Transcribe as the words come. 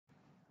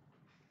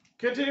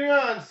Continuing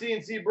on,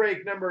 C&C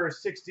break number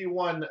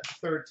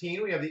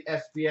 6113. We have the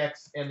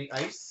SPx and the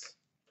Ice.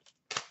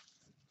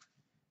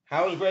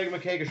 How is Greg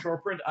McKegg a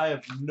short print? I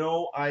have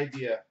no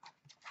idea.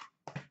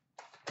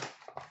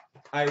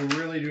 I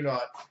really do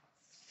not.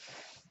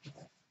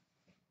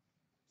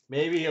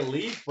 Maybe a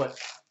leaf, but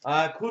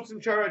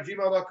CloutsnChara at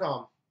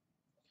gmail.com.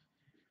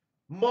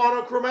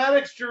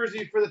 Monochromatics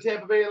jersey for the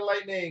Tampa Bay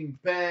Lightning,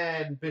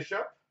 Ben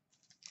Bishop.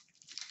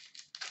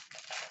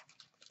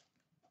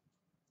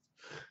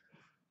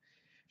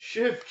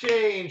 Shift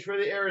change for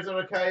the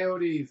Arizona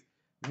Coyotes,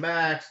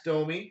 Max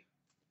Domi.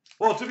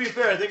 Well, to be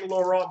fair, I think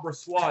Laurent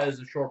Brossoit is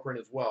a short print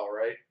as well,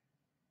 right?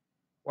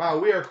 Wow,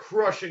 we are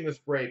crushing this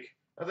break.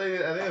 I think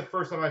the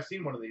first time I've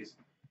seen one of these.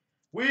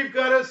 We've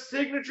got a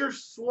signature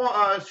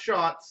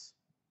shots,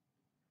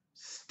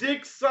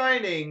 stick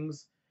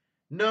signings,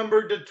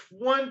 numbered to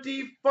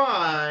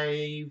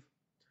 25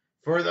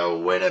 for the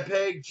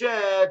Winnipeg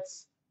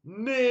Jets,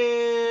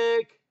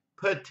 Nick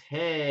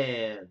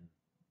Patan.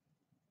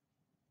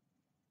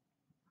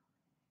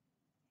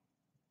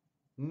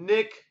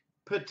 Nick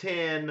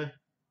Patan,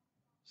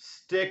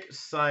 stick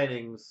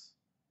signings.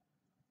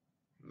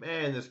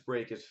 Man, this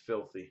break is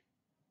filthy.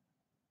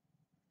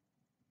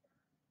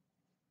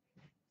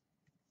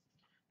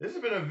 This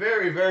has been a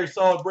very, very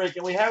solid break,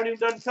 and we haven't even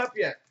done Cup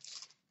yet.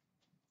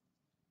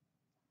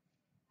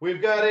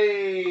 We've got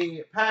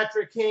a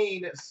Patrick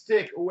Kane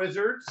stick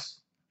Wizards,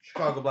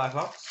 Chicago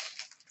Blackhawks.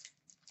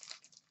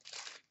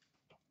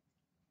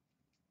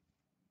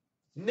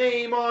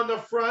 Name on the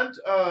front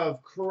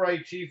of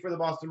Krejci for the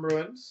Boston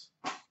Bruins.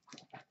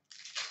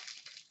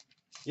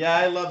 Yeah,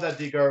 I love that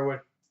D.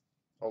 Garwood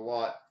a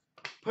lot.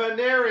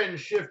 Panarin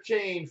shift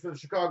change for the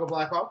Chicago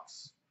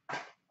Blackhawks.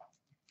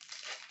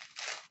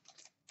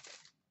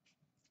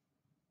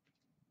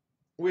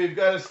 We've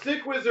got a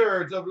stick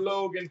Wizards of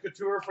Logan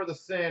Couture for the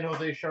San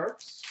Jose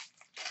Sharks.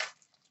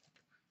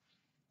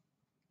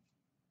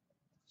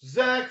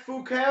 Zach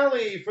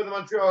Fucale for the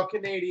Montreal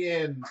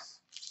Canadiens,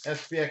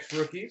 SPx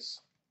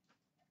rookies.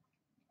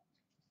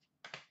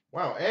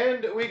 Wow,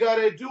 and we got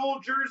a dual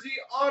jersey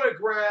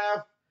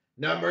autograph,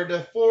 numbered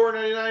to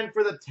 499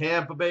 for the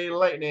Tampa Bay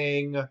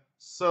Lightning,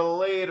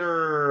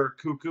 Slater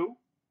Cuckoo.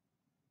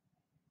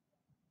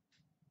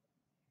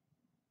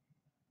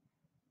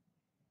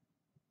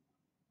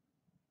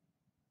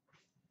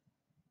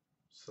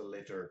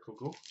 Slater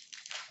Cuckoo.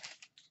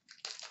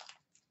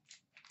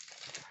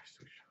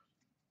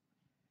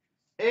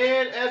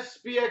 And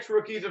SPX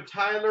rookies of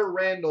Tyler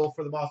Randall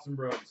for the Boston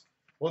Bruins.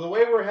 Well, the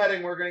way we're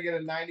heading, we're going to get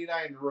a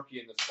 99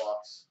 rookie in this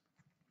box.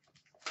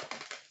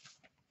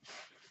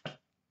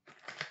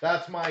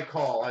 That's my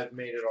call. I've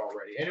made it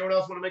already. Anyone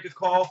else want to make a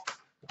call?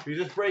 Because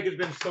this break has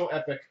been so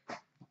epic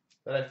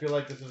that I feel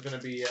like this is going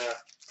to be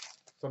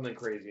something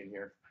crazy in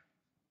here.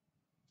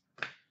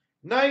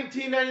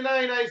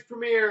 1999 Ice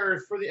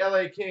Premieres for the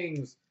LA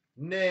Kings,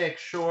 Nick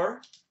Shore.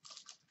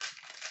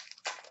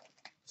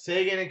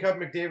 Sagan and Cup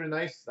McDavid and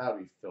Ice. That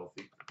would be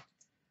filthy.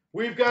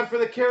 We've got for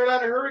the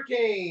Carolina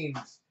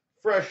Hurricanes,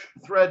 Fresh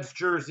Threads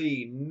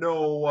jersey,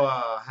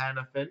 Noah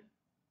Hannafin.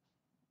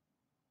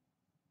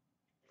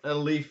 A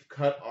leaf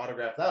cut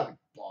autograph. That would be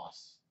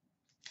boss.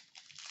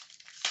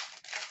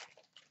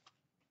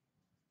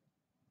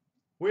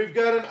 We've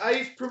got an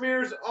Ice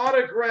Premieres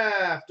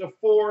autograph to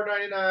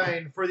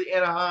 $4.99 for the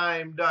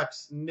Anaheim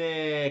Ducks,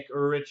 Nick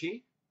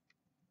Ritchie.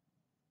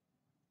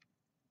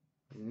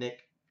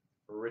 Nick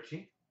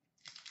Ritchie.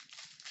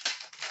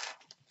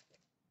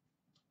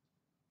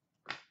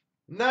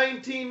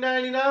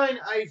 1999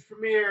 Ice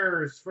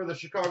Premieres for the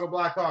Chicago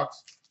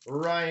Blackhawks,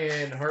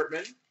 Ryan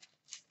Hartman.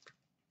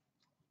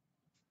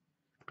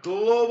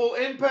 Global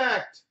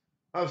Impact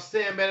of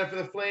Sam Bennett for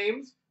the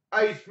Flames.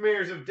 Ice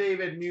Premieres of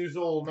David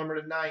Musil, number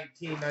to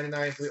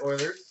 1999 for the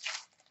Oilers.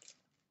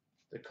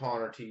 The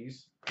Connor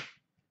Tees.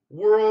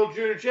 World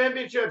Junior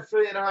Championships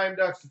for the Anaheim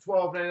Ducks to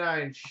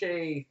 $12.99,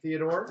 Shea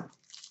Theodore.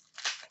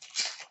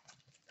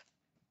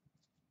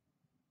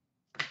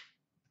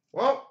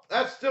 Well,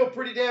 that's still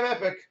pretty damn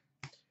epic.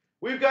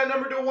 We've got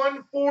number to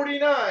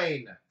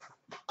 149,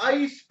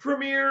 Ice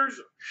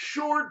Premieres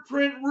short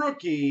print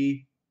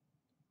rookie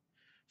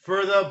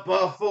for the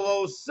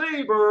Buffalo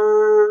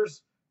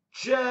Sabres,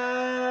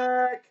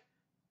 Jack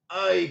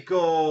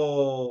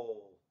Eichel.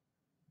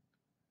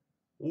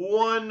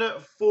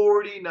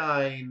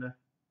 149,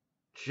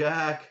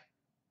 Jack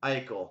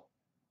Eichel.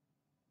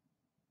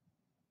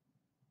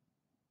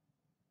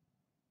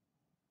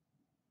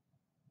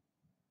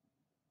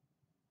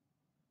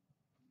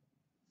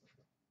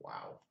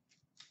 Wow.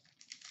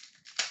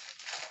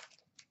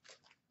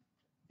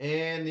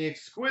 And the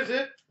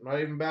Exquisite, not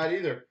even bad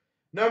either.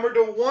 Number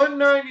to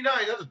 199,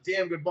 that's a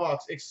damn good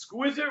box.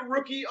 Exquisite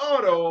rookie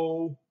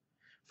auto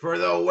for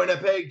the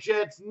Winnipeg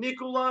Jets,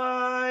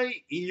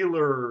 Nikolai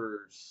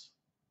Ehlers.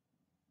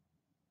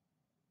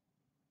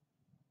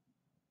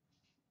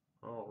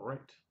 All right.